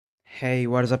Hey,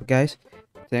 what is up guys?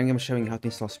 Today I'm going to be showing you how to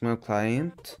install Smok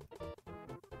Client.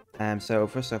 So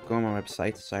first off, go on my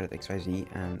website, site.xyz,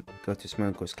 and go to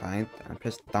Smok Client and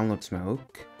press download Smok.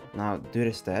 Now do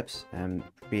the steps and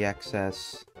free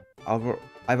access.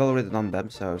 I've already done them,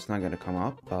 so it's not going to come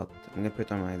up, but I'm going to put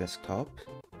it on my desktop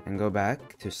and go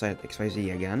back to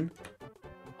site.xyz again.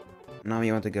 Now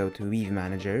you want to go to Weave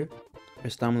Manager,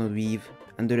 press download Weave,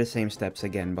 and do the same steps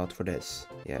again, but for this.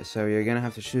 Yeah, so you're gonna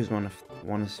have to choose one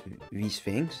of these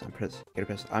things and press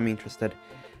I'm interested,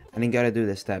 and you gotta do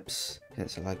the steps. Okay,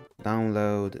 so like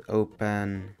download,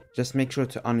 open. Just make sure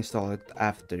to uninstall it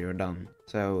after you're done.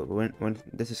 So when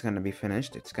this is gonna be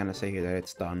finished, it's gonna say here that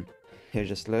it's done. Here,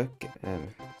 just look.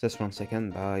 Just 1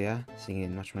 second. Yeah, seeing it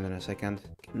much more than a second.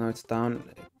 Now it's done.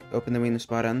 Open the Windows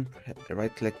button.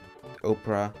 Right click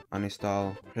Opera,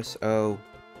 uninstall. Press O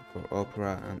for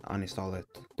Opera and uninstall it.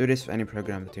 Do this for any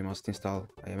program that you must install.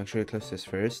 Make sure you close this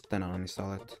first, then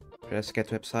uninstall it. Press get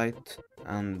website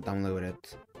and download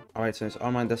it. Alright, so it's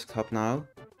on my desktop now.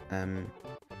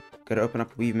 Gotta open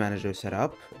up Weave Manager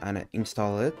setup and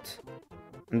install it.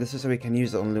 And this is so we can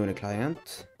use it on Lunar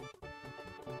Client.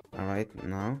 Alright,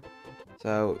 now.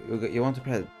 So you want to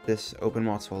press this open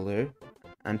mods folder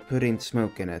and put in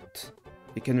Smok in it.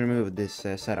 You can remove this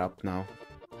setup now.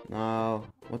 Now,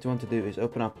 what you want to do is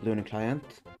open up Lunar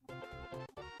Client.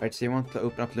 Right, so you want to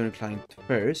open up Lunar Client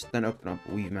first, then open up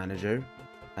Weave Manager.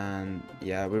 And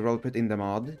yeah, we've all put in the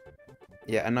mod.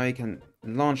 Yeah, and now you can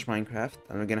launch Minecraft,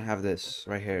 and we're gonna have this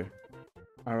right here.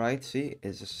 Alright, see,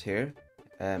 it's just here.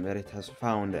 That it has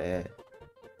found a...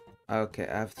 Okay,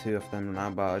 I have 2 of them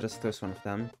now, but I'll just close one of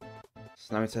them.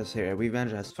 So now it says here, Weave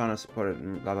Manager has found and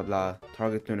supported blah blah blah,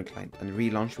 target Lunar Client, and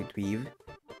relaunch with Weave.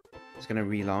 It's gonna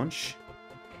relaunch.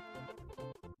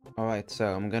 Alright, so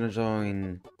I'm gonna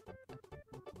join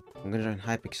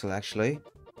Hypixel actually.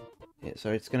 Yeah,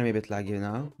 so it's gonna be a bit laggy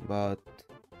now, but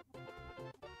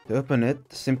to open it,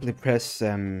 simply press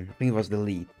I think it was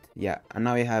delete. Yeah, and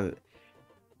now you have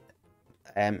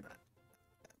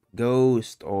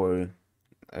Ghost or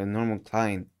a normal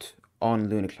client on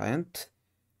Lunar Client.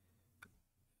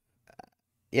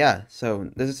 Yeah,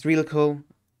 so this is really cool.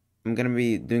 I'm gonna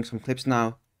be doing some clips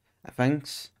now.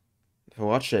 Thanks for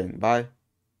watching. Bye.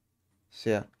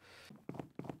 See ya.